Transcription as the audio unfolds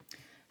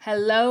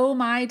Hello,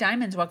 my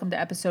diamonds. Welcome to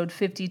episode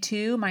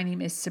 52. My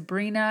name is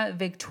Sabrina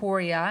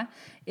Victoria.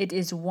 It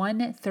is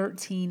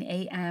 1:13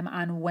 a.m.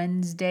 on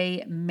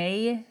Wednesday,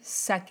 May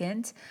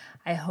 2nd.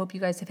 I hope you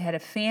guys have had a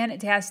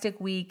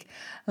fantastic week.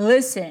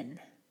 Listen,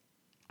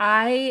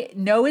 I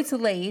know it's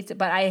late,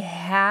 but I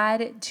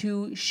had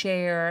to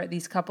share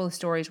these couple of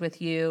stories with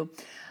you.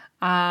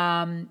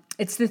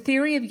 It's the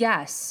theory of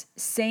yes,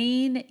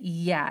 saying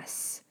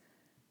yes.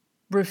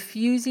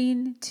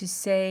 Refusing to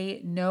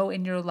say no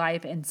in your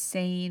life and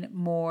saying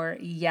more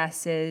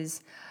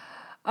yeses.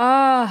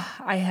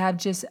 I have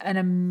just an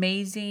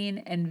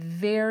amazing and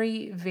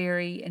very,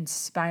 very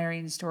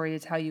inspiring story to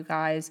tell you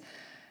guys.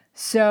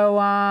 So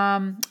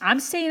I'm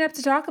staying up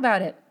to talk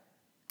about it.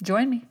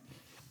 Join me.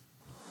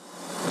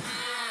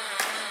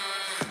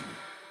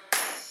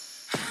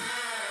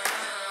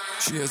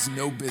 She has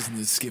no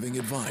business giving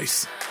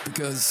advice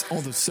because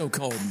all the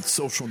so-called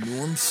social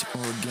norms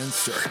are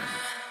against her.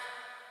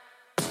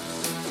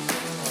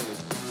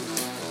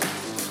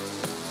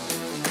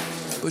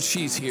 But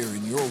she's here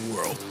in your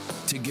world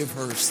to give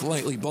her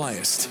slightly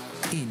biased,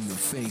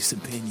 in-your-face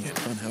opinion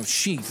on how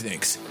she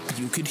thinks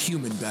you could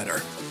human better.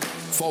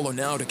 Follow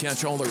now to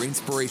catch all her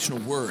inspirational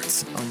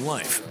words on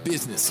life,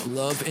 business,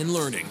 love, and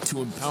learning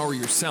to empower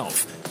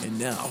yourself. And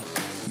now,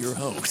 your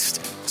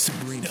host,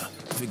 Sabrina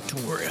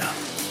Victoria.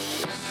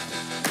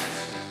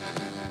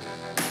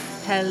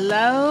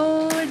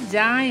 Hello,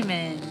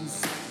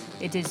 diamonds.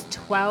 It is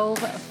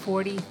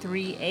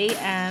 12:43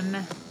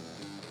 a.m.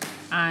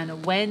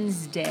 on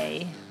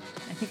Wednesday.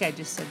 I think I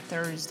just said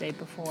Thursday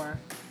before,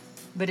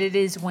 but it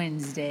is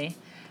Wednesday,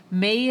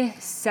 May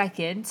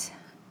 2nd.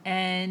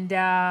 And,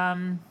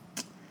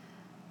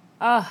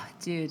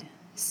 dude,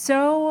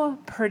 so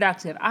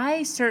productive.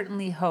 I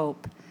certainly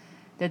hope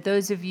that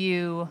those of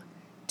you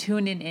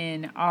tuning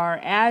in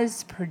are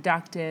as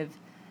productive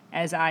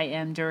as I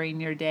am during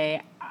your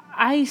day.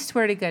 I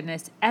swear to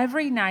goodness,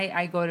 every night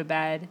I go to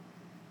bed,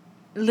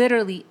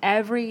 literally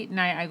every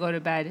night I go to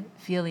bed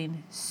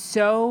feeling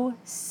so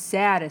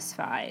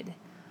satisfied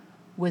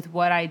with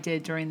what I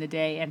did during the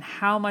day and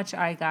how much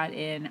I got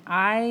in.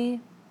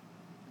 I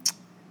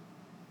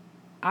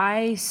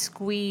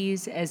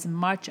squeeze as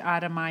much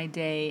out of my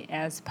day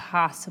as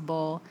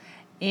possible.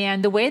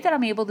 And the way that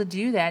I'm able to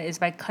do that is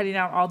by cutting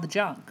out all the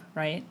junk,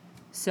 right?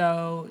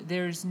 So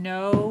there's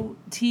no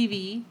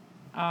TV,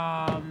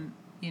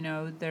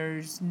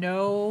 there's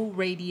no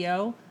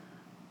radio,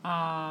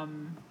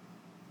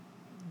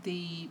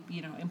 the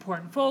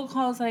important phone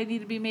calls that I need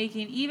to be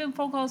making, even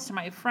phone calls to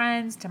my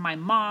friends, to my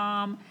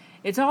mom.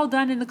 It's all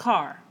done in the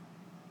car,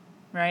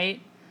 right?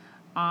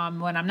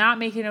 When I'm not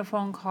making a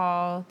phone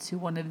call to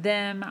one of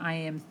them, I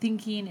am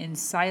thinking in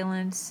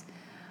silence,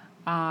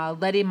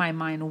 letting my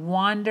mind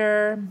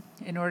wander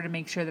in order to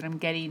make sure that I'm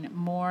getting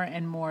more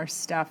and more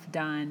stuff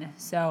done.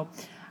 So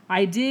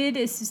I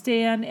did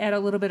stand at a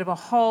little bit of a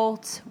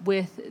halt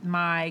with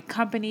my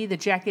company, the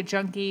Jacket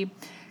Junkie.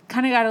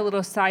 Kind of got a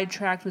little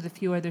sidetracked with a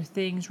few other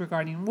things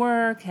regarding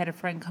work. Had a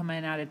friend come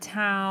in out of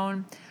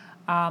town.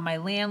 My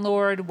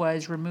landlord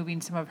was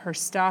removing some of her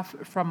stuff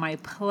from my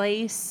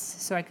place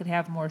so I could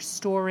have more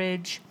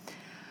storage.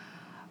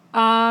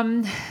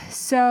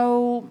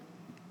 So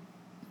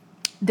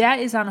that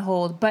is on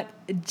hold, but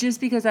just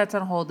because that's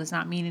on hold does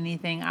not mean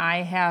anything.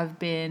 I have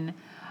been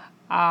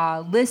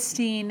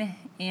listing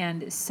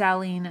and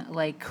selling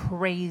like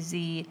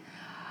crazy.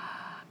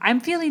 I'm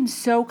feeling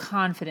so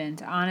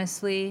confident,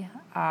 honestly,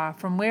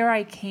 from where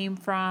I came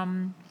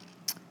from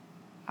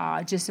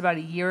just about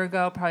a year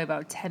ago, probably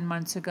about 10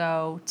 months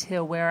ago,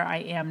 to where I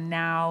am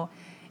now.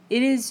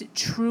 It is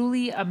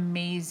truly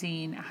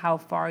amazing how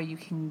far you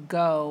can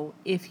go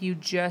if you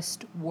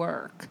just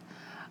work.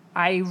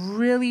 I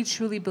really,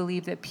 truly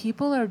believe that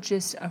people are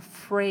just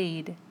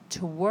afraid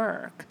to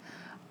work.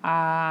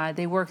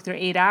 They work their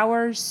 8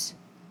 hours,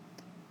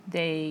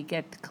 they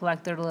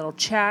collect their little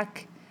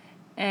check,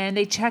 and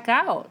they check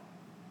out.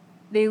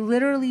 They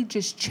literally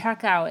just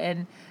check out.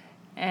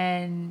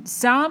 And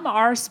some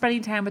are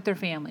spending time with their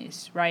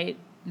families, right?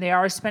 They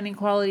are spending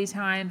quality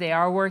time. They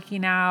are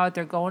working out.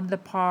 They're going to the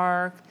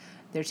park.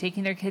 They're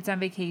taking their kids on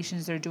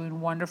vacations. They're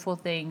doing wonderful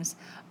things.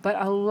 But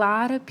a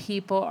lot of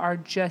people are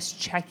just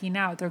checking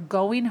out. They're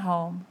going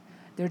home.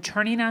 They're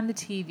turning on the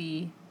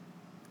TV,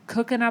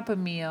 cooking up a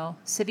meal,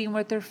 sitting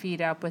with their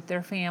feet up with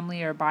their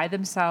family or by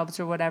themselves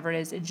or whatever it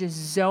is, and just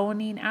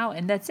zoning out.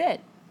 And that's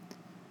it.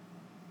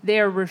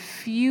 They're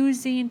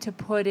refusing to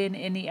put in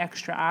any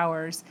extra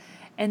hours.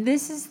 And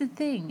this is the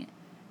thing.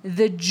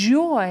 The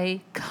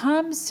joy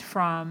comes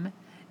from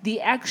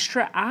the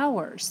extra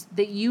hours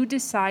that you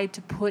decide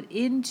to put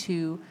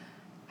into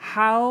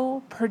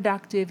how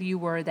productive you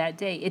were that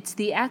day. It's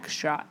the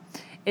extra.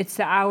 It's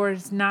the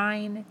hours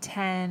 9,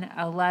 10,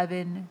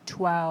 11,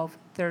 12,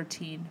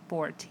 13,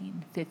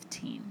 14,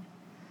 15.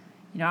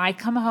 I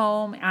come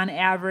home on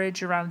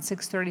average around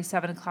 6:30,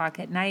 7 o'clock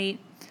at night,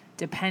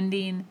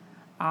 depending.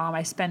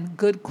 I spend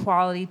good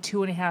quality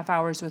 2.5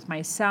 hours with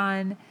my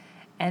son.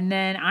 And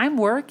then I'm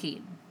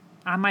working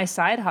on my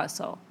side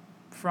hustle.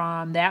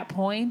 from that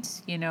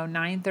point,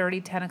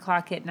 9:30, 10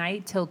 o'clock at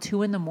night till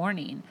 2 in the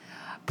morning,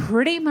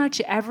 pretty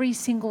much every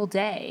single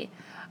day.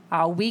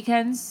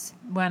 Weekends,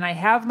 when I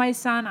have my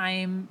son,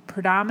 I'm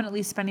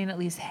predominantly spending at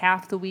least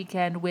half the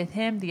weekend with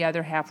him, the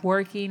other half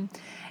working.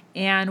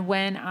 And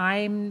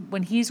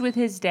when he's with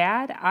his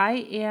dad,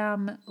 I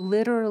am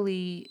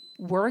literally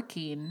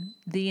working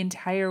the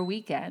entire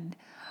weekend.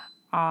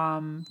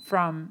 Oh,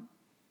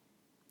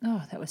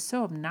 that was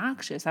so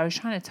obnoxious. I was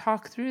trying to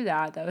talk through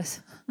that. That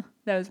was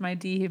that was my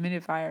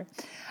dehumidifier.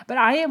 But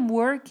I am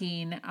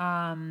working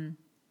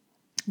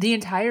the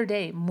entire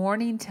day,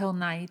 morning till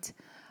night,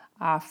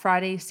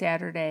 Friday,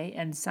 Saturday,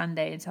 and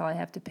Sunday until I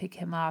have to pick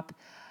him up,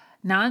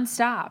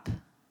 nonstop.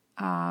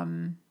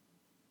 I'm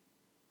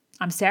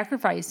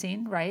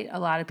sacrificing, right? A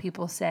lot of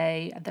people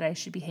say that I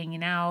should be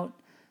hanging out,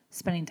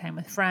 spending time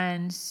with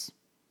friends,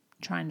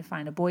 trying to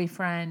find a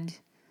boyfriend,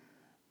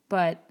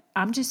 but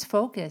I'm just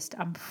focused.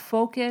 I'm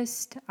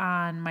focused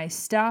on my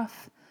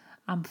stuff.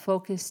 I'm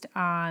focused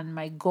on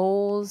my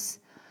goals.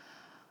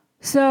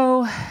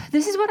 So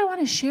this is what I want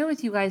to share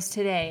with you guys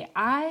today.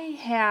 I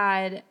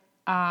had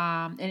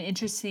an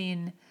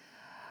interesting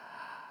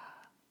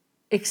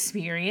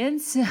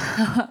experience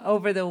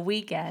over the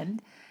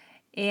weekend.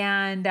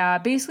 And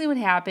basically what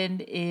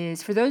happened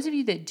is, for those of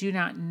you that do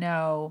not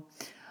know,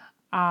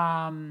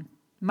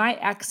 my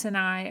ex and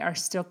I are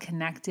still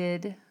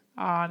connected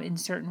in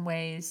certain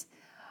ways.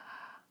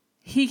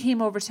 He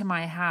came over to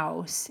my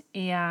house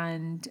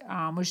and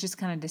was just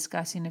kind of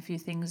discussing a few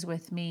things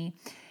with me.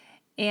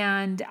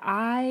 And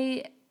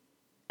I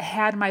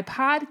had my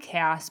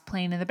podcast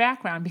playing in the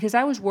background because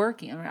I was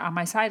working on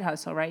my side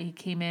hustle, right? He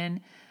came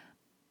in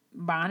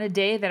on a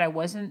day that I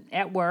wasn't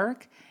at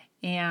work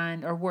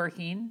or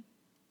working.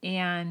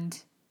 And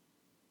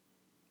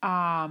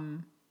I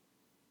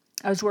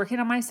was working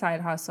on my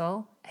side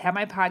hustle, had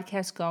my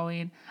podcast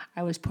going.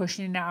 I was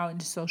pushing it out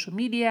into social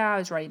media. I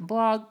was writing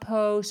blog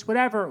posts,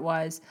 whatever it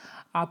was,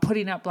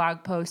 putting up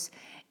blog posts.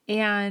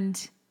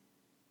 And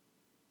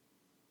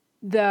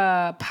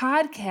the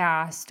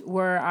podcast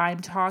where I'm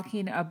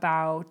talking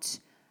about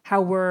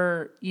how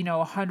we're,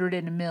 100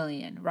 in a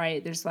million,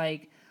 right? There's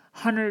like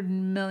 100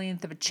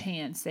 millionth of a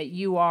chance that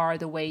you are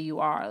the way you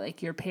are.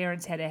 Like your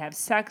parents had to have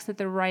sex at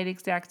the right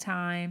exact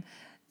time.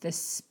 The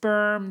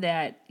sperm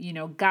that,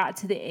 got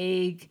to the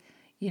egg,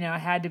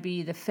 had to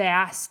be the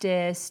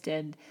fastest,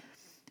 and,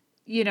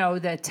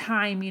 the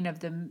timing of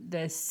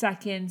the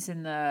seconds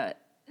and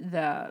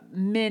the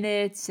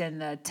minutes and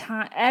the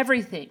time,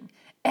 everything.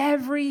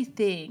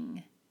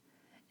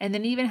 And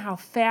then even how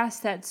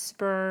fast that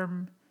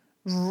sperm,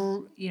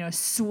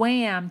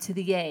 swam to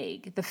the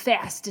egg, the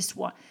fastest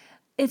one.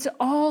 It's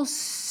all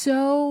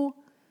so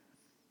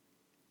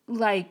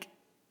like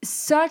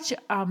such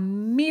a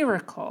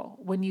miracle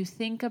when you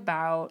think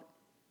about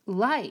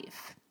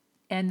life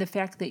and the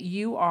fact that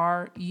you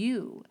are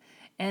you,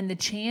 and the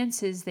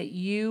chances that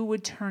you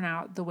would turn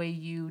out the way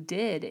you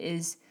did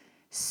is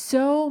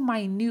so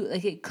minute.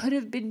 Like it could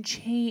have been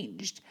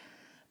changed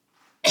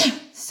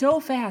so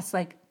fast.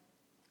 Like,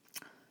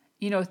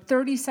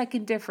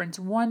 30-second difference,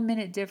 1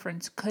 minute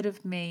difference could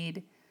have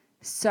made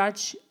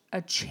such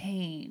a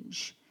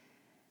change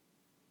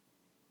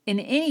in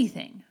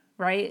anything,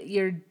 right?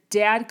 Your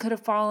dad could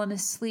have fallen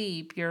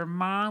asleep. Your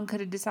mom could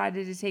have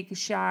decided to take a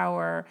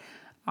shower.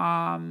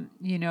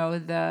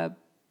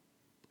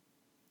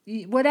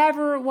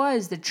 Whatever it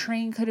was, the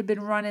train could have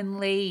been running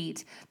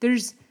late.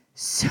 There's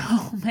so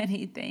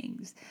many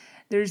things.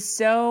 There's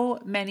so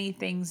many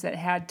things that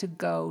had to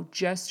go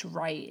just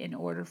right in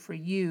order for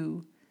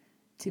you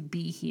to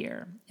be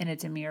here. And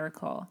it's a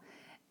miracle.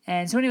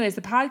 And so anyways,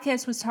 the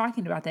podcast was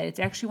talking about that. It's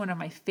actually one of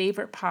my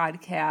favorite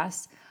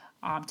podcasts,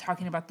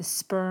 talking about the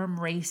sperm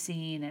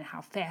racing and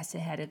how fast it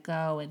had to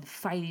go and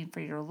fighting for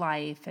your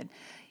life and,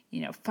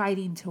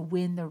 fighting to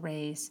win the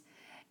race.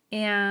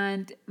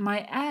 And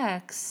my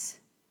ex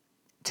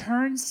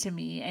turns to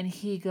me and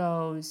he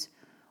goes,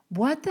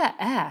 "What the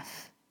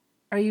F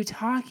are you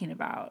talking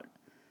about?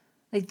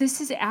 Like, this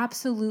is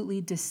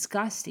absolutely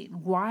disgusting.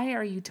 Why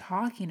are you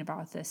talking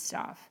about this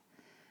stuff?"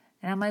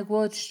 And I'm like,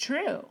 well, it's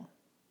true.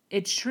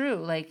 It's true.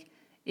 Like,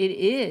 it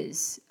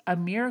is a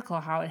miracle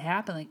how it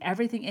happened. Like,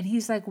 everything. And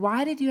he's like,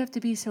 why did you have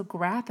to be so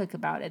graphic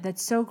about it?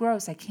 That's so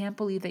gross. I can't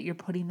believe that you're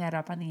putting that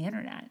up on the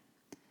internet.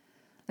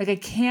 Like, I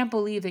can't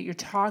believe that you're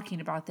talking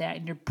about that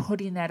and you're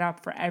putting that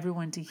up for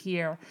everyone to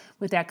hear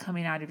with that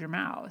coming out of your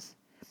mouth.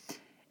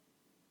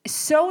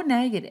 So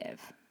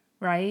negative,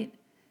 right?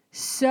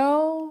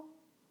 So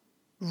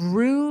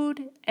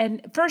rude.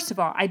 And first of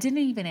all, I didn't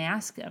even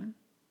ask him.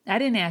 I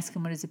didn't ask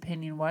him what his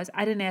opinion was.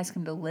 I didn't ask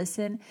him to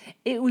listen.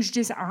 It was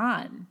just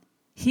on.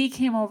 He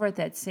came over at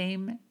that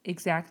same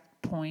exact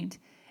point,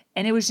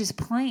 and it was just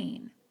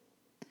playing.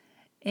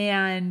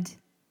 And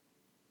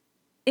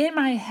in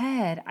my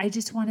head, I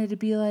just wanted to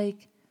be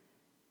like,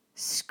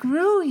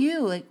 screw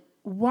you. Like,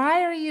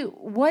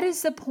 what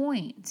is the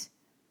point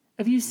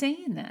of you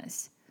saying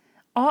this?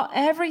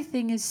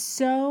 Everything is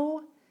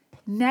so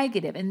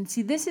negative. And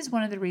see, this is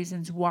one of the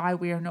reasons why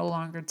we are no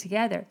longer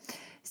together.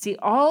 See,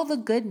 all the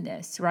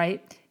goodness,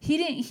 right? He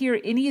didn't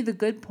hear any of the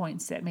good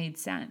points that made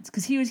sense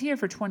because he was here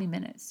for 20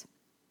 minutes.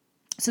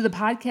 So the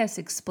podcast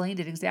explained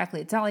it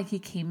exactly. It's not like he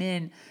came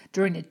in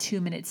during a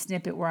 2-minute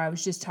snippet where I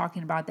was just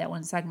talking about that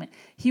one segment.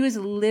 He was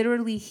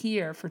literally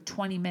here for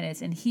 20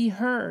 minutes and he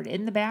heard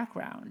in the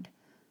background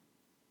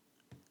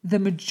the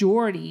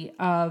majority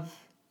of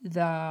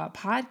the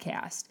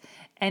podcast.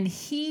 And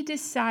he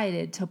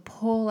decided to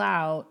pull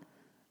out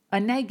a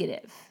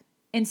negative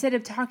instead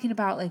of talking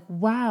about like,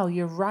 wow,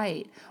 you're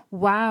right.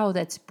 Wow,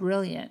 that's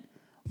brilliant.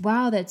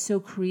 Wow, that's so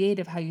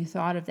creative how you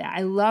thought of that.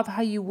 I love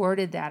how you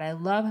worded that. I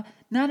love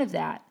none of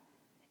that.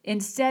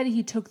 Instead,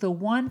 he took the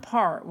one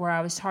part where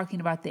I was talking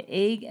about the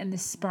egg and the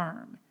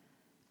sperm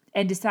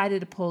and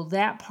decided to pull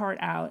that part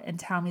out and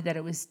tell me that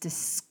it was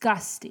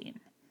disgusting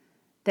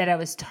that I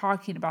was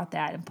talking about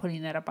that and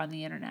putting that up on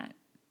the internet.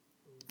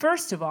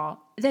 First of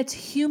all, that's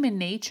human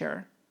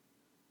nature.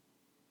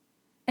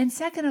 And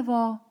second of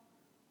all,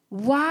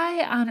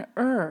 why on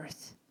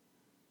earth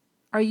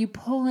are you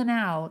pulling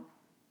out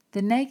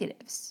the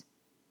negatives?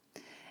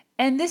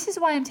 And this is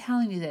why I'm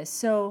telling you this.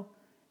 So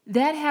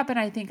that happened,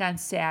 I think, on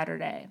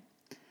Saturday.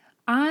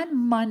 On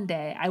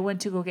Monday, I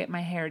went to go get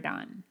my hair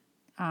done.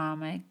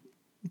 I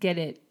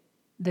get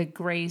the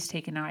grays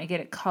taken out. I get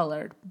it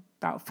colored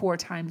about 4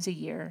 times a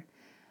year,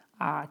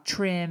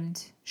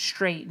 trimmed,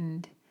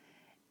 straightened.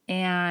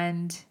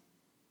 And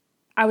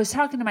I was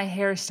talking to my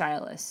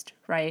hairstylist,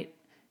 right?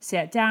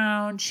 Sat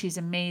down. She's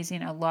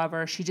amazing. I love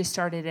her. She just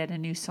started at a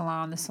new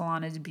salon. The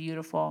salon is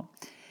beautiful.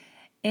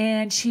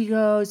 And she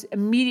goes,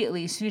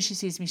 immediately, as soon as she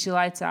sees me, she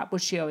lights up,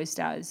 which she always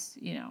does,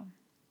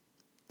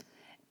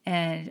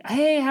 And,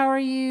 hey, how are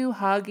you?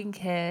 Hug and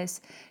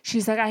kiss.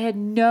 She's like, I had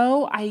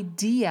no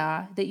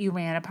idea that you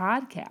ran a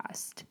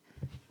podcast.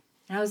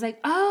 And I was like,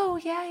 oh,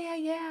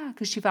 yeah.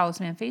 Because she follows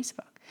me on Facebook.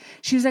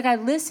 She was like, I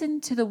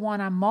listened to the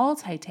one on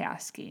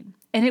multitasking,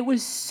 and it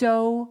was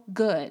so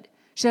good.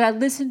 She said, I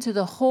listened to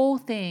the whole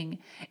thing.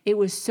 It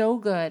was so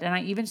good. And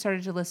I even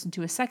started to listen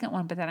to a second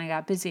one, but then I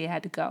got busy. I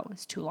had to go. It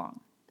was too long.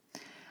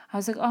 I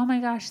was like, oh my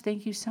gosh,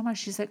 thank you so much.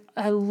 She's like,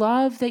 I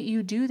love that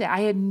you do that.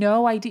 I had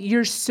no idea.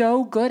 You're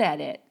so good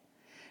at it.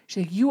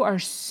 She's like, you are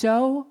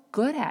so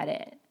good at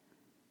it.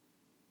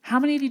 How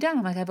many have you done?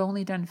 I'm like, I've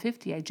only done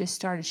 50. I just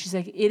started. She's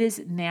like, it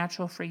is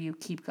natural for you.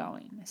 Keep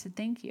going. I said,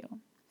 thank you.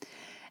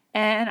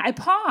 And I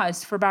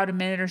paused for about a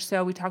minute or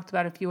so. We talked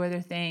about a few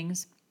other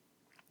things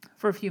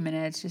for a few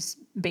minutes, just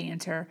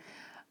banter,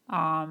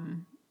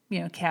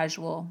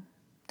 casual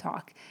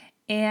talk.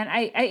 And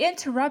I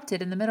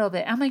interrupted in the middle of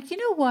it. I'm like, you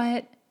know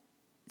what?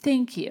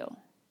 Thank you.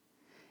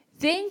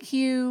 Thank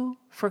you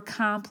for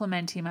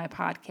complimenting my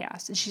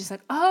podcast. And she's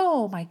like,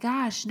 oh my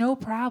gosh, no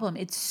problem.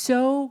 It's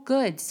so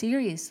good.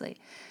 Seriously.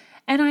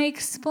 And I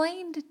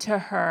explained to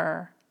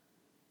her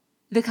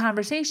the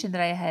conversation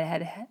that I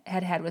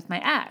had with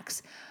my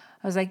ex.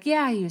 I was like,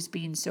 yeah, he was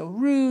being so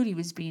rude. He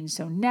was being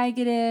so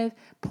negative,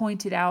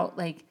 pointed out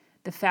like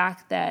the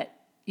fact that,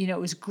 it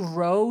was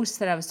gross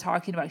that I was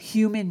talking about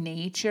human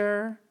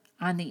nature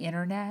on the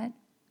internet.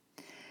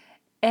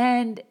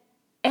 And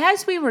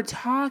as we were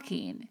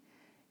talking,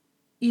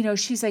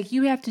 she's like,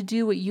 you have to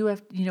do what you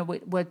have,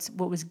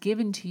 what was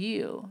given to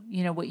you,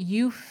 what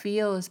you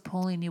feel is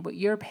pulling you, what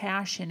your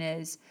passion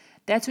is.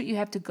 That's what you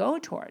have to go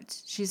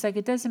towards. She's like,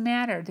 it doesn't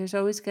matter. There's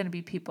always going to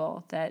be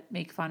people that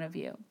make fun of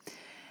you.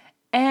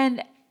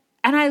 And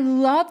I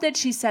love that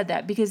she said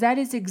that because that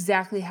is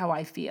exactly how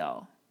I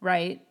feel,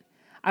 right?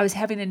 I was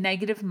having a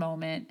negative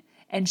moment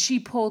and she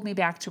pulled me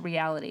back to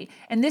reality.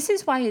 And this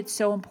is why it's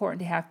so important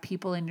to have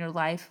people in your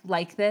life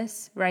like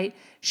this, right?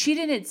 She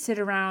didn't sit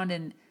around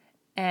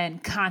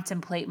and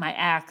contemplate my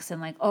ex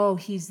and like, oh,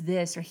 he's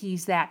this or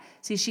he's that.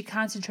 See, she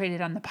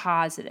concentrated on the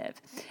positive.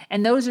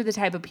 And those are the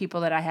type of people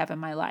that I have in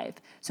my life.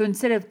 So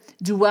instead of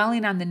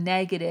dwelling on the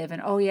negative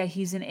and, oh yeah,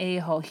 he's an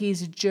a-hole,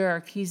 he's a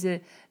jerk, he's a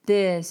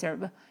this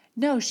or...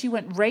 No, she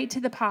went right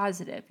to the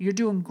positive. You're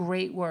doing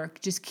great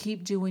work. Just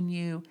keep doing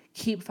you.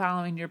 Keep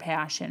following your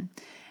passion.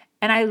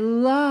 And I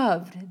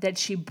loved that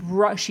she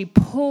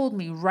pulled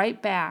me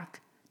right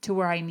back to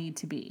where I need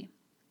to be.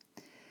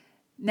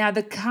 Now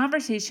the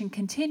conversation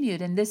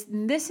continued, and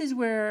this is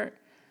where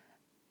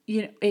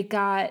it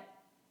got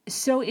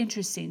so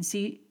interesting.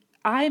 See,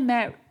 I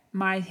met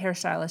my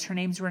hairstylist. Her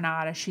name's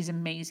Renata. She's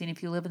amazing.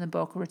 If you live in the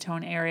Boca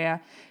Raton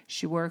area,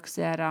 she works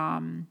at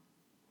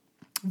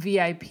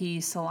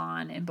VIP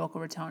salon in Boca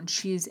Raton.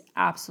 She's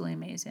absolutely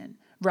amazing.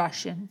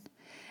 Russian.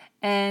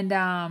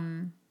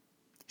 And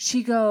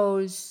she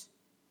goes,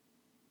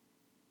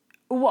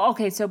 well,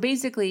 okay, so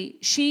basically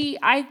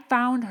I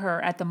found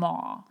her at the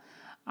mall.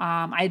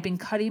 I had been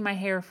cutting my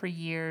hair for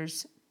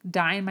years,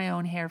 dyeing my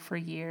own hair for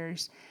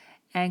years,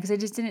 and because I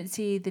just didn't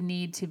see the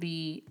need to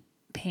be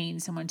paying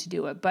someone to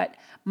do it. But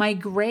my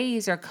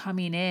grays are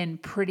coming in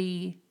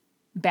pretty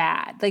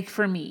bad. Like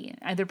for me,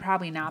 they're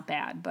probably not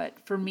bad, but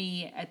for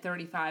me at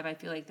 35, I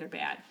feel like they're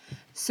bad.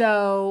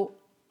 So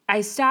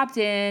I stopped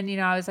in,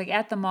 I was like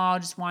at the mall,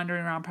 just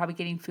wandering around, probably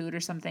getting food or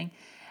something.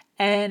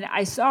 And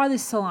I saw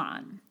this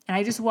salon and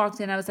I just walked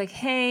in. I was like,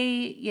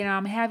 hey,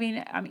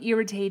 I'm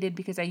irritated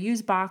because I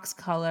use box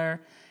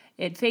color.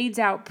 It fades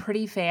out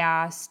pretty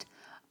fast.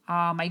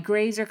 My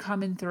grays are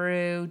coming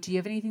through. Do you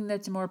have anything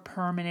that's more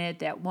permanent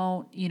that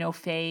won't,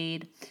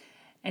 fade?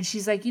 And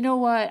she's like, you know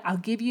what? I'll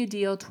give you a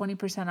deal,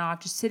 20% off.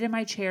 Just sit in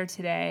my chair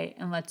today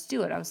and let's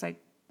do it. I was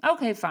like,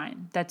 okay,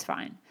 fine. That's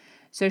fine.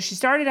 So she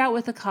started out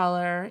with the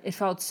color. It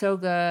felt so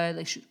good.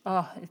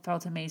 It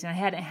felt amazing. I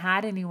hadn't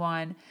had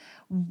anyone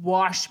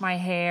wash my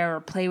hair or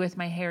play with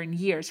my hair in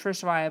years.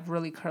 First of all, I have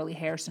really curly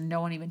hair, so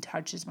no one even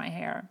touches my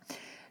hair.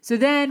 So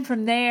then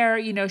from there,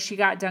 she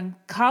got done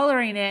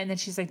coloring it, and then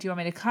she's like, do you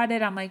want me to cut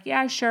it? I'm like,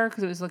 yeah, sure,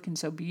 because it was looking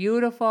so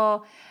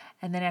beautiful.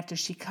 And then after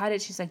she cut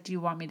it, she's like, do you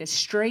want me to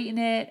straighten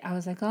it? I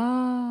was like,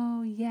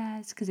 oh,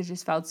 yes, because it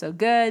just felt so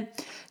good.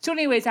 So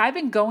anyways, I've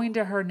been going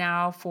to her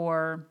now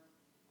for,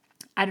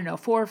 4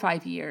 or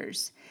 5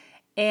 years.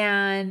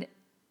 And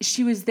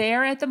she was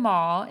there at the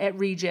mall at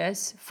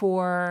Regis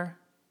for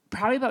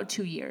probably about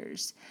 2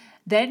 years.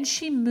 Then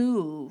she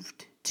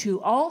moved to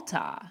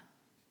Ulta.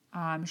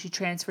 She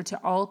transferred to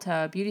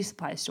Ulta beauty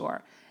supply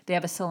store. They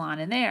have a salon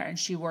in there, and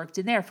she worked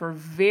in there for a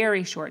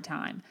very short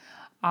time.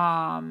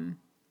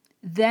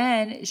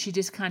 Then she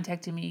just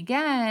contacted me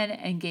again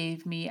and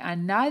gave me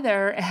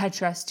another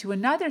address to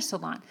another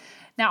salon.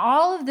 Now,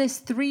 all of this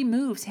 3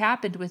 moves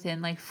happened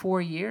within like 4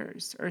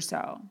 years or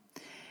so.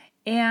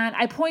 And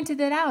I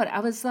pointed it out. I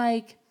was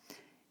like,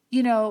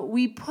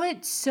 we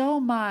put so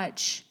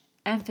much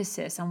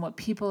emphasis on what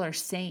people are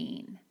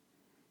saying,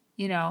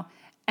 and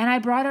I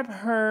brought up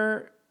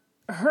her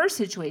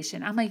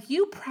situation. I'm like,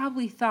 you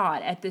probably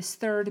thought at this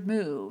 3rd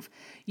move,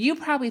 you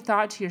probably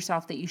thought to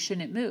yourself that you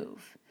shouldn't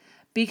move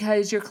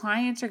because your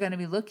clients are going to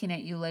be looking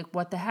at you like,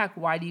 what the heck?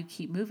 Why do you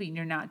keep moving?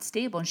 You're not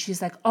stable. And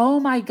she's like, oh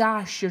my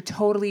gosh, you're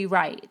totally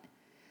right.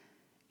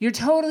 You're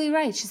totally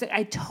right. She's like,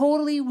 I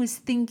totally was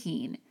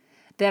thinking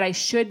that I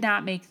should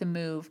not make the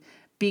move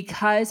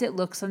because it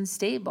looks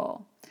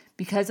unstable,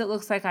 because it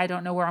looks like I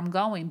don't know where I'm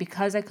going,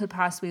 because I could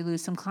possibly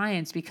lose some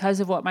clients,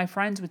 because of what my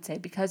friends would say,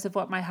 because of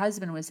what my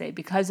husband would say,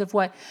 because of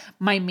what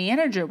my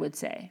manager would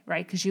say,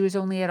 right? Because she was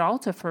only at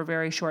Ulta for a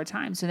very short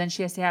time. So then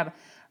she has to have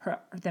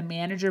the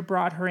manager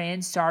brought her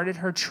in, started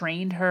her,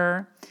 trained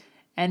her,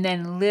 and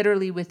then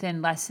literally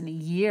within less than a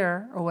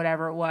year or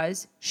whatever it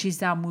was, she's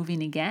now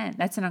moving again.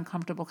 That's an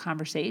uncomfortable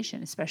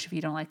conversation, especially if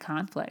you don't like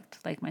conflict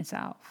like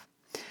myself.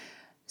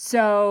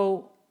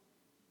 So,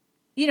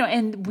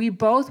 and we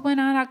both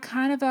went on a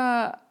kind of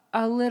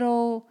a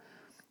little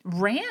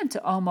rant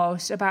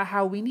almost about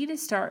how we need to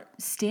start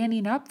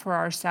standing up for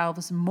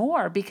ourselves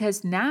more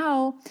because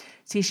now,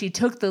 see, she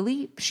took the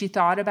leap. She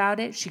thought about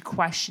it. She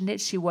questioned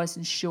it. She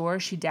wasn't sure.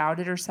 She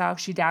doubted herself.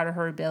 She doubted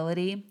her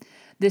ability.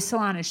 This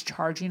salon is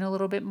charging a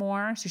little bit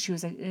more. So she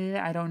was like,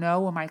 I don't know,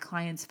 will my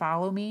clients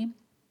follow me?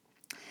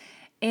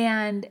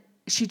 And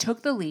she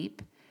took the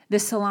leap. The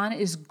salon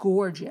is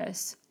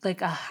gorgeous,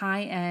 like a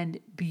high-end,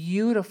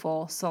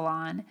 beautiful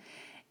salon.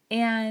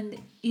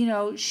 And,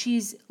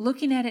 she's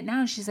looking at it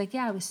now. And she's like,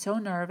 yeah, I was so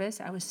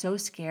nervous. I was so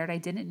scared. I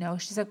didn't know.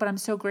 She's like, but I'm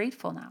so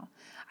grateful now.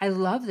 I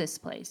love this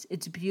place.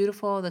 It's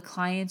beautiful. The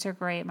clients are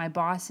great. My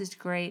boss is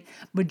great.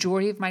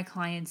 Majority of my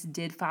clients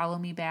did follow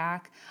me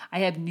back. I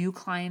have new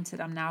clients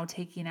that I'm now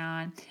taking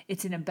on.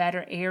 It's in a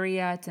better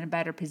area. It's in a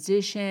better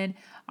position.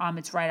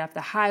 It's right off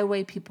the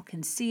highway. People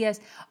can see us.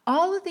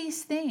 All of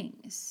these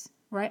things,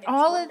 right?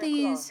 All of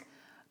these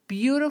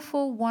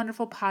beautiful,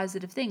 wonderful,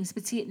 positive things.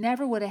 But see, it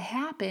never would have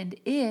happened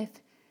if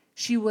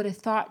she would have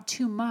thought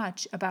too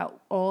much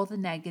about all the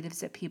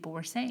negatives that people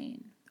were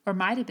saying or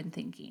might have been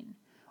thinking,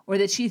 or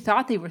that she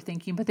thought they were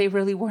thinking, but they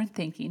really weren't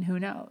thinking. Who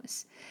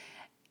knows?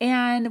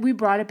 And we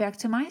brought it back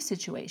to my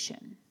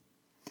situation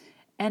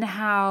and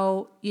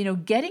how,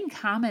 getting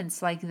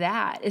comments like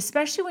that,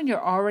 especially when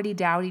you're already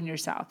doubting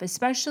yourself,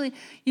 especially,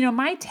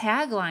 my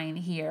tagline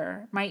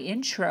here, my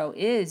intro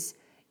is,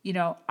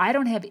 I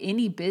don't have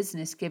any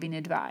business giving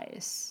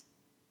advice.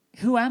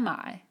 Who am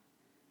I?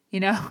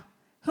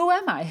 Who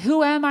am I?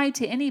 Who am I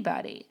to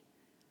anybody?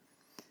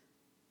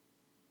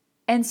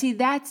 And see,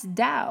 that's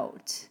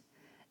doubt.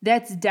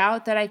 That's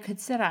doubt that I could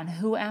sit on.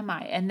 Who am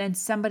I? And then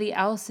somebody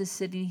else is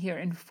sitting here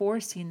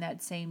enforcing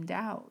that same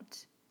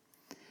doubt.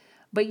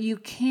 But you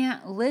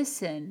can't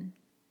listen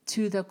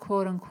to the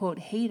quote unquote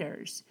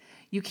haters.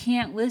 You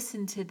can't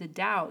listen to the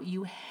doubt.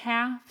 You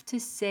have to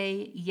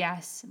say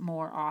yes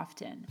more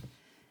often.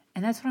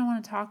 And that's what I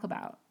want to talk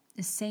about,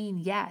 is saying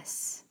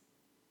yes.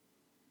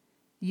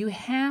 You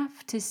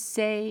have to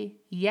say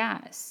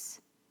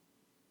yes.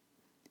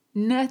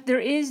 There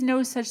is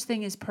no such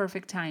thing as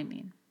perfect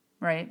timing,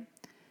 right?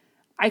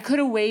 I could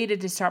have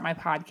waited to start my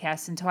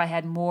podcast until I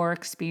had more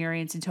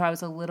experience, until I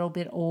was a little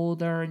bit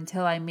older,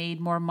 until I made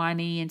more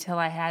money, until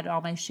I had all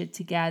my shit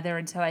together,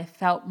 until I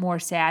felt more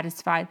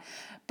satisfied.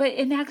 But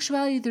in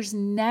actuality, there's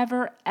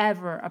never,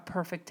 ever a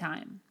perfect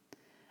time.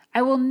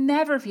 I will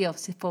never feel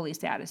fully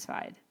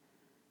satisfied.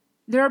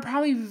 There are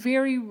probably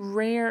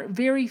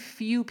very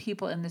few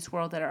people in this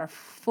world that are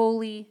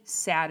fully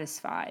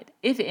satisfied,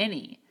 if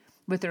any,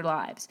 with their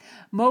lives.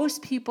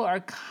 Most people are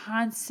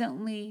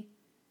constantly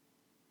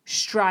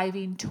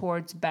striving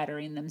towards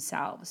bettering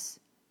themselves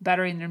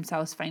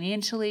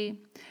financially,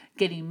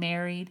 getting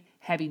married,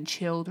 having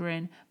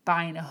children,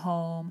 buying a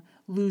home,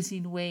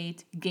 losing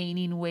weight,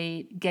 gaining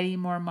weight, getting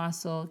more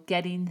muscle,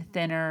 getting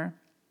thinner,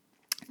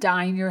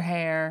 dyeing your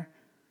hair,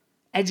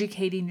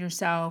 educating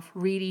yourself,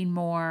 reading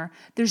more.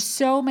 There's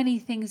so many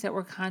things that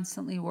we're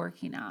constantly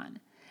working on.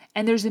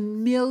 And there's a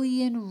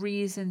million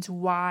reasons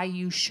why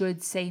you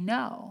should say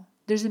no.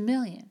 There's a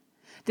million.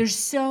 There's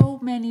so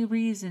many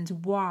reasons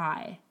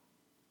why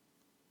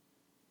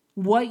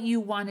what you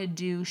want to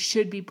do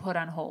should be put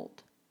on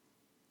hold.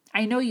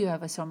 I know you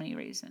have so many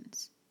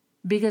reasons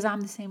because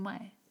I'm the same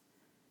way.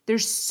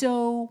 There's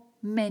so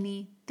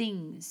many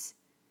things,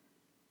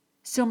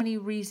 so many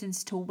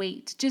reasons to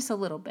wait just a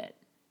little bit.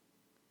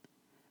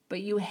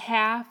 But you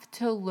have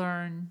to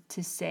learn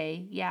to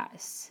say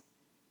yes.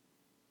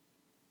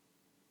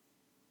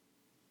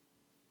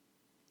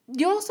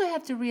 You also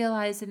have to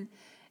realize, and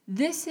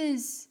this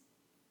is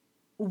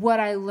what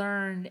I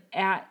learned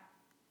at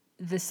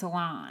the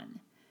salon,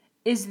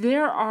 is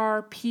there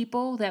are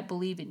people that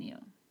believe in you.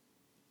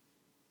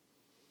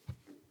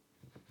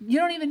 You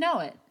don't even know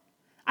it.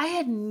 I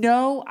had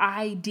no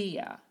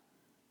idea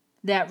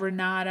that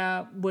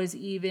Renata was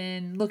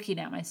even looking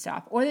at my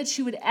stuff or that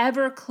she would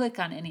ever click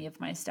on any of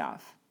my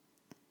stuff.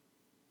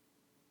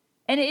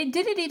 And it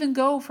didn't even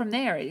go from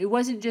there. It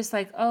wasn't just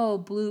like,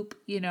 oh, bloop,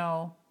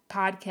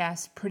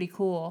 podcast, pretty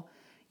cool.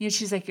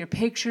 She's like, your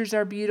pictures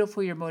are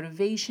beautiful. Your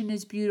motivation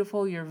is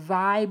beautiful. Your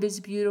vibe is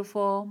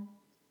beautiful.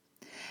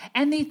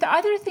 And the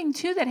other thing,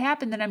 too, that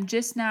happened that I'm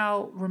just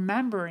now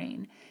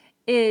remembering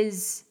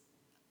is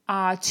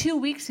 2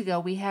 weeks ago,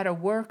 we had a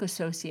work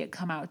associate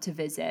come out to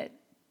visit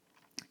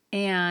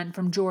and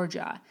from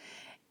Georgia.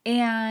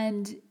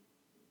 And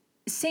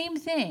same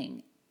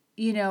thing,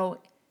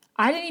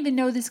 I didn't even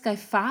know this guy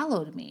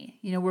followed me.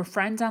 We're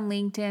friends on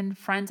LinkedIn,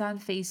 friends on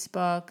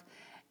Facebook,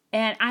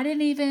 and I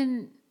don't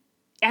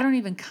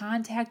even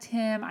contact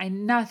him.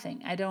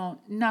 Nothing.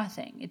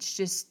 It's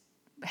just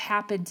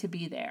happened to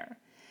be there.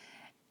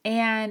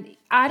 And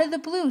out of the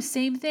blue,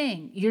 same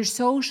thing. Your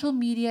social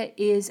media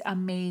is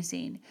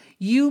amazing.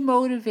 You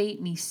motivate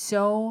me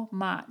so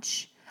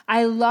much.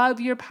 I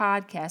love your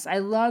podcast. I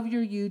love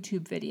your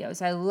YouTube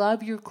videos. I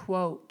love your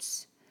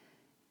quotes.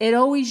 It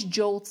always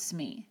jolts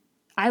me.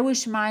 I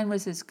wish mine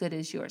was as good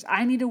as yours.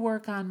 I need to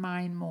work on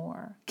mine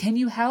more. Can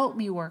you help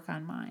me work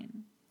on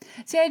mine?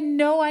 See, I had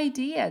no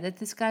idea that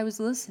this guy was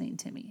listening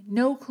to me.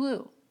 No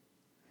clue.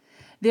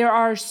 There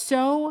are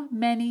so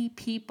many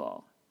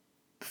people,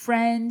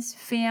 friends,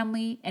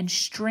 family, and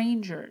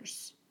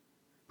strangers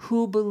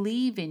who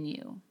believe in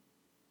you.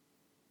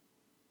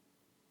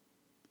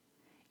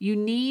 You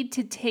need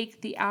to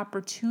take the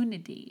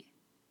opportunity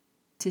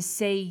to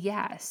say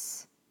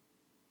yes.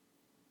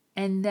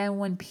 And then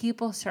when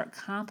people start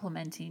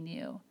complimenting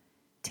you,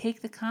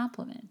 take the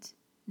compliment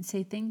and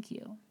say thank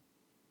you.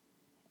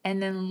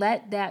 And then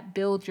let that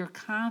build your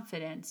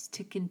confidence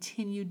to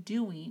continue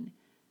doing,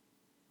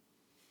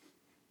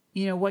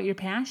 what your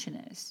passion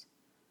is,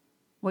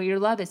 what your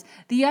love is.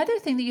 The other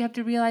thing that you have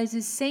to realize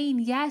is saying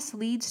yes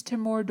leads to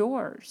more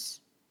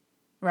doors,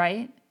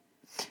 right?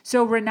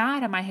 So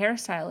Renata, my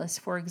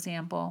hairstylist, for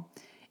example,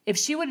 if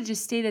she would have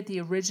just stayed at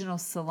the original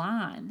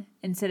salon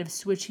instead of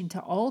switching to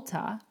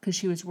Ulta because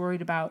she was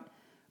worried about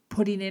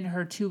putting in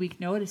her 2-week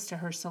notice to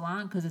her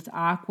salon because it's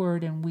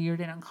awkward and weird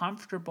and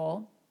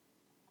uncomfortable,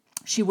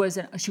 she was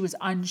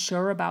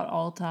unsure about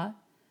Ulta,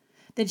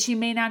 then she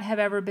may not have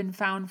ever been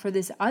found for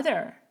this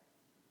other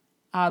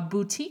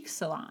boutique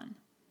salon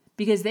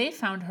because they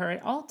found her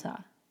at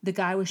Ulta. The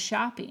guy was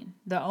shopping.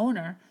 The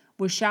owner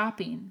was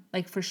shopping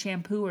like for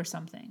shampoo or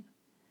something.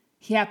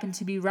 He happened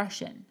to be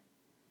Russian.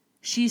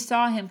 She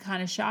saw him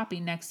kind of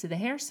shopping next to the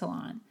hair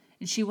salon,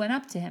 and she went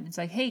up to him. It's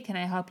like, hey, can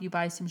I help you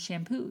buy some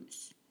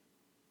shampoos?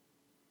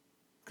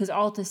 Because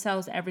Ulta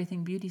sells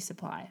everything beauty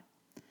supply.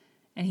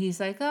 And he's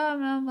like, oh,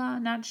 no,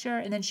 not sure.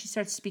 And then she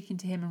starts speaking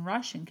to him in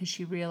Russian because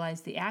she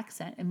realized the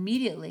accent.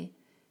 Immediately,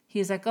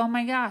 he's like, oh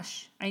my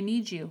gosh, I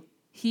need you.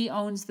 He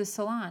owns the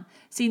salon.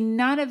 See,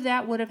 none of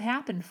that would have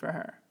happened for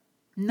her.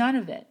 None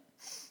of it.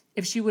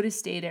 If she would have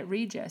stayed at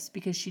Regis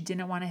because she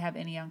didn't want to have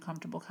any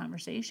uncomfortable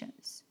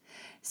conversations.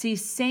 See,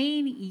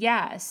 saying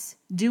yes,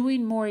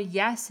 doing more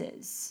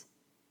yeses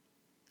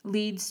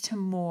leads to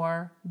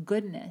more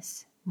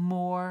goodness,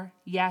 more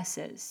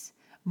yeses,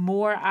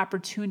 more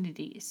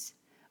opportunities,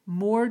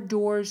 more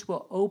doors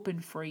will open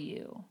for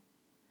you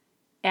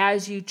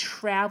as you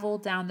travel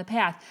down the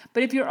path.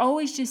 But if you're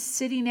always just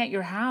sitting at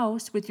your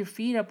house with your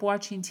feet up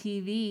watching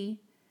TV,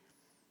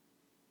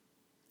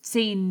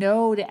 saying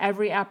no to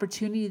every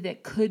opportunity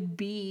that could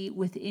be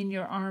within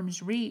your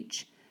arm's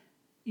reach,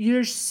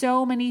 there's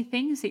so many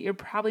things that you're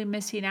probably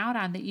missing out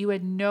on that you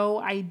had no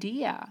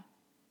idea.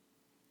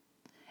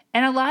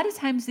 And a lot of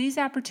times these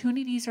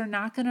opportunities are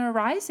not going to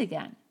arise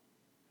again.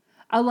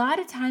 A lot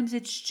of times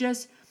it's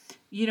just,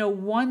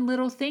 one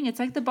little thing. It's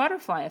like the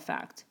butterfly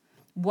effect.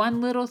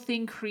 One little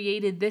thing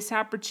created this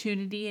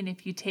opportunity, and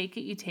if you take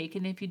it, you take it,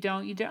 and if you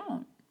don't, you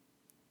don't.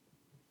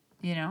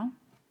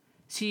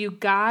 So you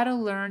got to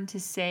learn to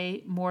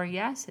say more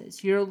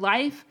yeses. Your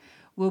life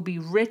will be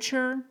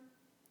richer.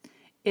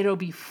 It'll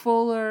be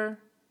fuller.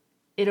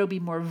 It'll be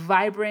more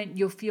vibrant.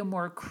 You'll feel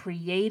more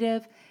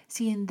creative.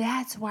 See, and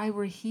that's why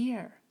we're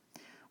here.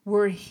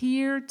 We're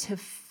here to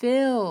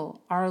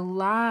fill our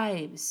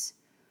lives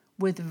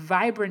with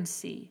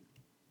vibrancy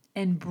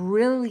and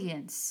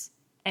brilliance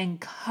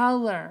and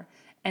color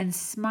and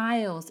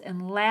smiles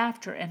and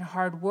laughter and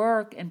hard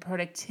work and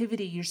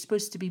productivity. You're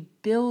supposed to be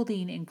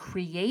building and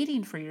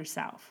creating for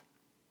yourself.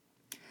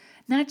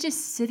 Not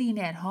just sitting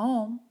at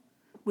home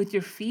with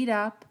your feet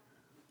up,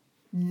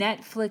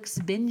 Netflix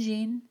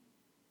binging,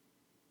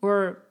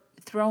 or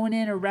throwing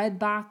in a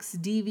Redbox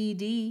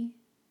DVD.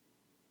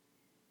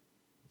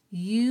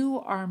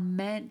 You are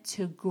meant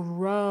to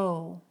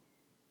grow.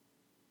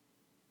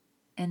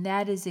 And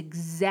that is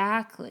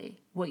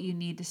exactly what you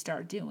need to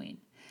start doing.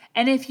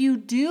 And if you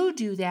do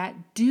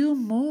that, do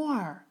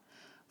more.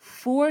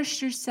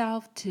 Force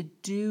yourself to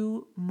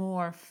do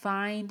more.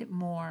 Find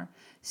more.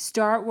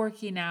 Start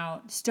working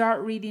out.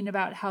 Start reading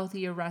about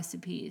healthier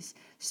recipes.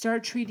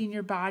 Start treating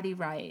your body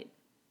right.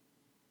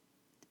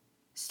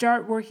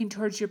 Start working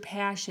towards your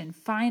passion.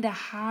 Find a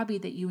hobby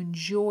that you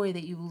enjoy,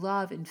 that you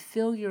love, and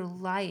fill your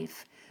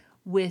life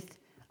with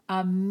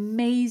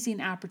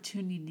amazing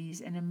opportunities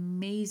and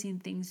amazing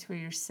things for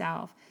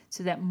yourself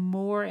so that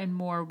more and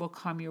more will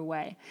come your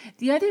way.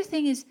 The other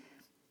thing is,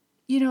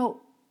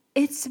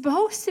 it's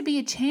supposed to be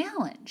a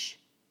challenge.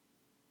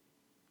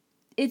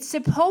 It's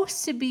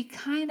supposed to be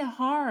kind of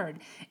hard.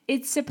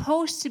 It's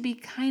supposed to be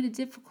kind of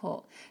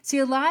difficult. See,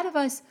 a lot of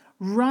us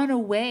run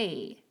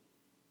away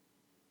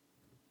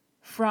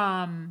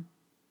from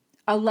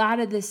a lot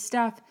of this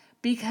stuff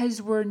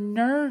because we're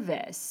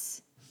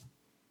nervous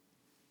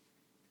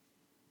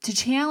to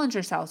challenge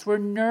ourselves. We're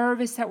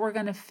nervous that we're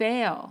going to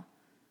fail.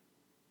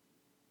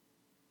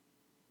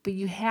 But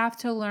you have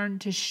to learn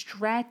to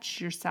stretch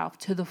yourself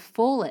to the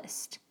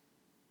fullest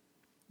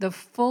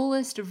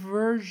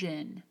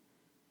version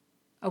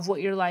of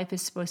what your life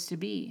is supposed to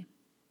be.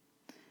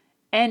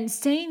 And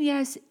saying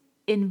yes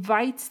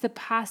invites the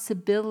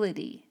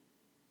possibility.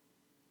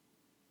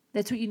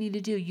 That's what you need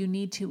to do. You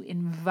need to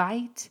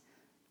invite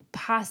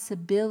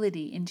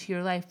possibility into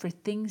your life for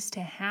things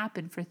to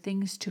happen, for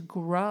things to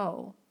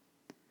grow.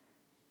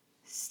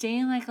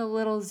 Staying like a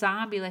little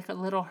zombie, like a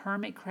little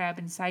hermit crab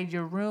inside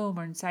your room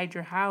or inside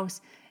your house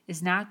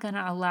is not going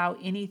to allow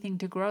anything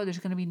to grow. There's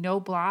going to be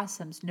no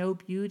blossoms, no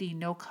beauty,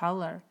 no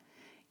color.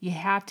 You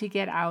have to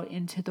get out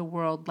into the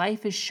world.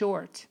 Life is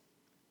short.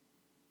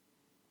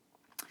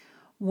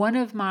 One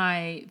of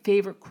my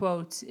favorite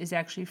quotes is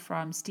actually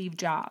from Steve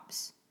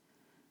Jobs.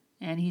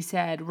 And he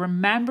said,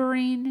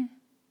 "Remembering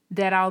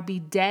that I'll be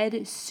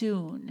dead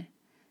soon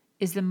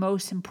is the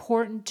most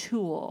important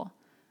tool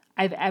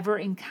I've ever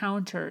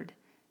encountered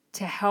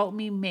to help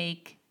me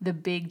make the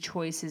big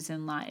choices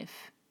in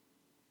life."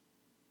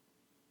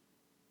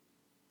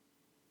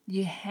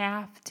 You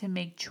have to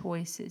make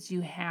choices.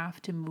 You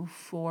have to move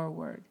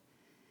forward.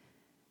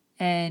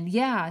 And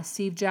yeah,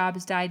 Steve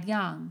Jobs died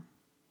young,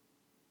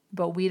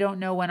 but we don't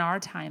know when our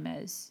time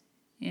is.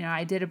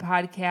 I did a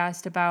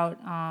podcast about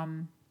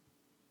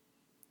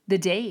the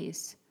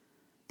days,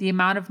 the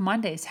amount of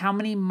Mondays. How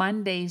many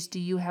Mondays do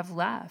you have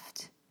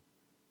left?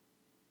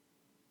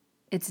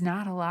 It's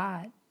not a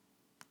lot.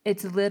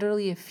 It's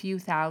literally a few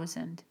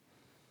thousand.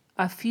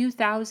 A few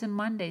thousand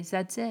Mondays,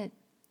 that's it.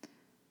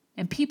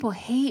 And people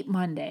hate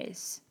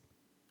Mondays.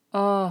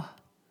 Oh,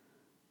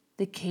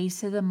 the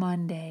case of the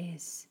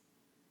Mondays.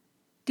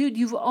 Dude,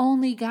 you've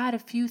only got a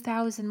few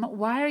thousand.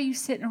 Why are you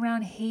sitting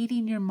around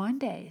hating your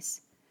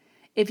Mondays?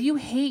 If you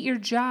hate your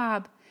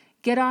job,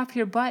 get off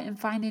your butt and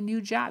find a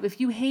new job. If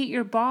you hate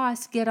your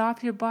boss, get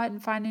off your butt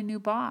and find a new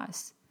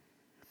boss.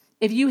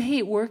 If you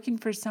hate working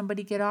for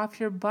somebody, get off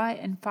your butt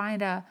and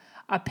find a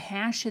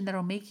passion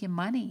that'll make you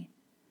money.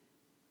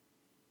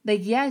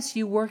 Like, yes,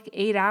 you work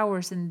 8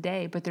 hours in a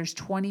day, but there's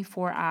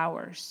 24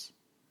 hours.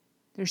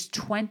 There's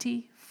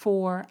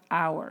 24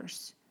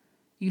 hours.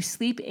 You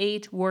sleep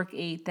 8, work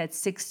 8, that's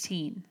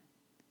 16.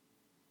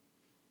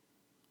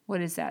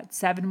 What is that?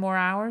 7 more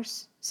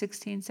hours?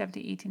 16,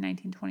 17, 18,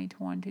 19, 20,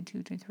 21,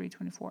 22, 23,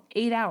 24.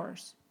 8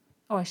 hours.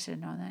 Oh, I should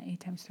have known that. 8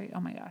 times 3. Oh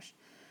my gosh.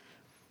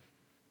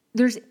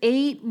 There's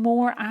 8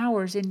 more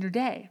hours in your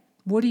day.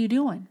 What are you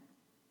doing?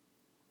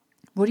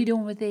 What are you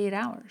doing with the 8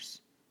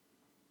 hours?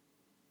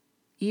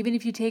 Even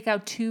if you take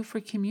out 2 for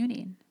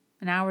commuting,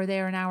 an hour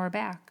there, an hour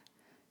back,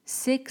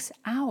 6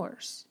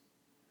 hours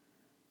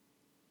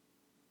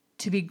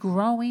to be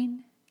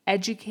growing,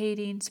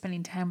 educating,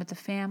 spending time with the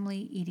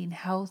family, eating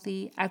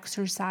healthy,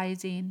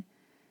 exercising.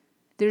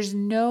 There's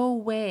no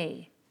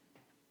way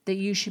that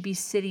you should be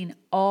sitting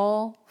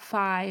all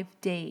 5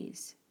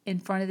 days in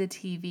front of the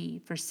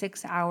TV for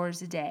 6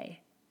 hours a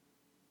day.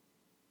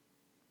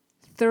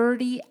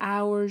 30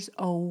 hours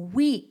a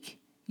week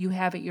you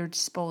have at your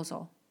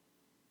disposal.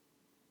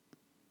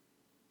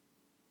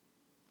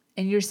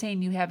 And you're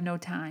saying you have no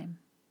time.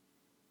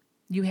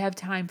 You have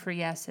time for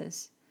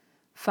yeses.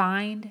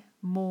 Find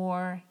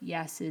more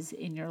yeses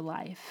in your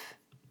life.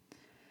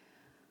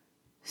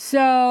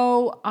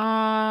 So,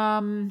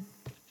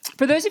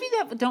 for those of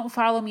you that don't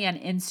follow me on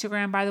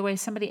Instagram, by the way,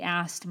 somebody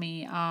asked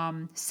me,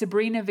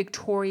 Sabrina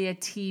Victoria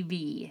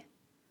TV.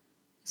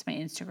 It's my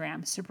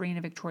Instagram, Sabrina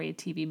Victoria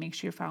TV. Make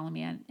sure you're following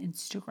me on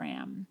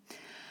Instagram.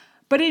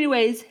 But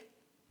anyways,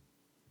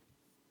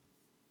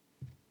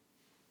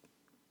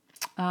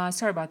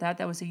 sorry about that.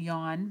 That was a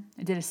yawn.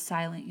 I did a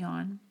silent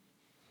yawn.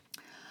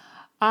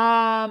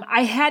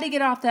 I had to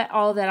get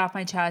all of that off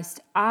my chest.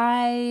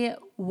 I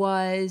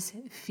was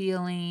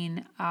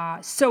feeling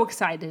so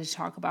excited to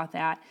talk about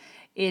that.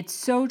 It's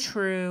so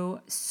true.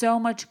 So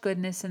much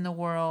goodness in the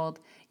world.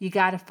 You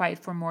got to fight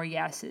for more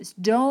yeses.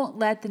 Don't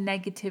let the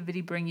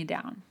negativity bring you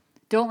down.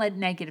 Don't let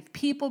negative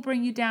people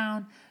bring you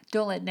down.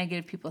 Don't let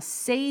negative people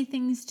say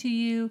things to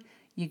you.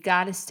 You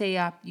got to stay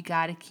up. You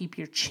got to keep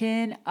your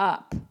chin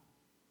up.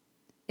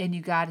 And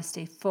you got to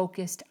stay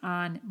focused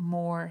on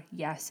more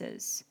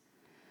yeses.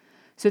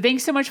 So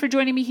thanks so much for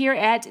joining me here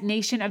at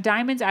Nation of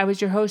Diamonds. I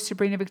was your host,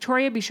 Sabrina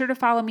Victoria. Be sure to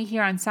follow me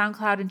here on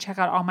SoundCloud and check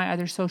out all my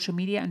other social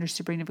media under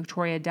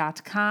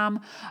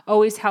SabrinaVictoria.com.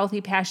 Always healthy,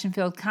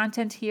 passion-filled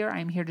content here.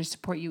 I'm here to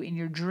support you in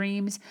your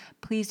dreams.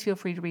 Please feel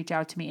free to reach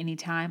out to me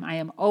anytime. I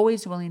am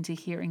always willing to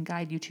hear and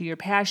guide you to your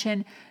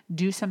passion.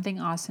 Do something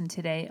awesome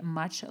today.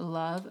 Much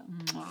love.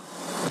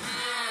 Mwah.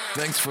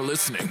 Thanks for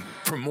listening.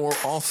 For more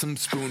awesome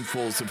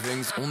spoonfuls of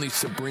things only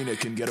Sabrina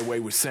can get away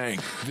with saying,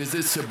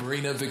 visit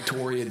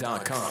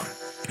SabrinaVictoria.com.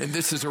 And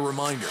this is a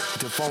reminder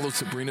to follow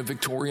Sabrina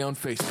Victoria on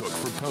Facebook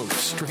for posts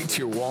straight to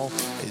your wall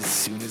as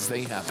soon as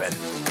they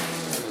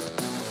happen.